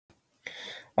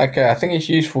Okay, I think it's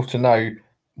useful to know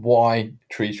why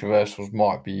tree traversals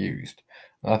might be used.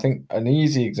 And I think an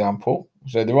easy example,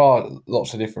 so there are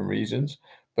lots of different reasons,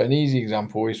 but an easy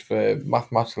example is for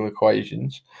mathematical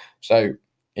equations. So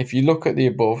if you look at the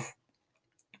above,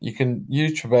 you can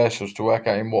use traversals to work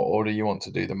out in what order you want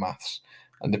to do the maths.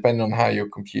 And depending on how your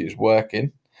computer's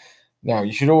working. Now,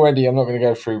 you should already, I'm not going to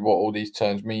go through what all these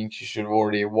terms mean. You should have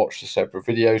already watched the separate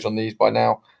videos on these by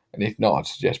now. And if not, I'd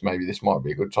suggest maybe this might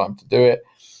be a good time to do it.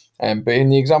 But in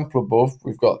the example above,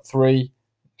 we've got 3,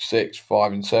 6,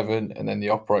 5, and 7, and then the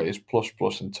operators plus,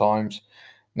 plus, and times.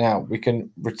 Now, we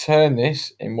can return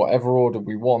this in whatever order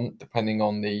we want, depending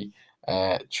on the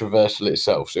traversal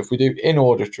itself. So if we do in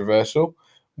order traversal,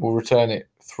 we'll return it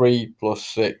 3 plus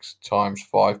 6 times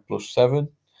 5 plus 7.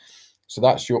 So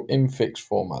that's your infix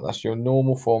format. That's your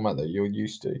normal format that you're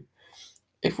used to.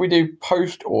 If we do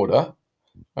post order,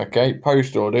 okay,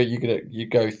 post order, you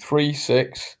go 3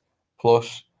 6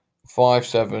 plus 5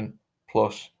 7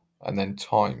 plus and then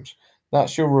times.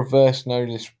 That's your reverse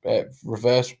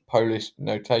Polish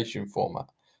notation format,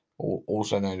 or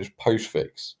also known as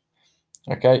postfix.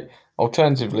 Okay.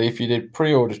 Alternatively, if you did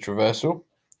pre-order traversal,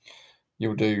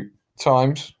 you'll do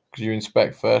times because you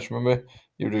inspect first. Remember,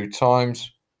 you'll do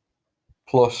times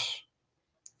plus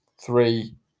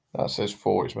 3. That says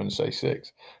 4. It's meant to say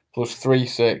 6 plus 3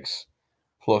 6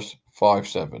 plus 5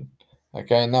 7.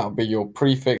 Okay, and that'll be your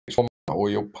prefix format or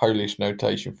your Polish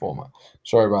notation format.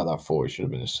 Sorry about that 4, it should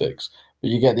have been a 6, but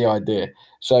you get the idea.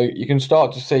 So you can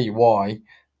start to see why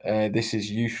this is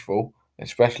useful,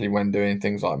 especially when doing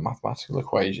things like mathematical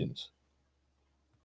equations.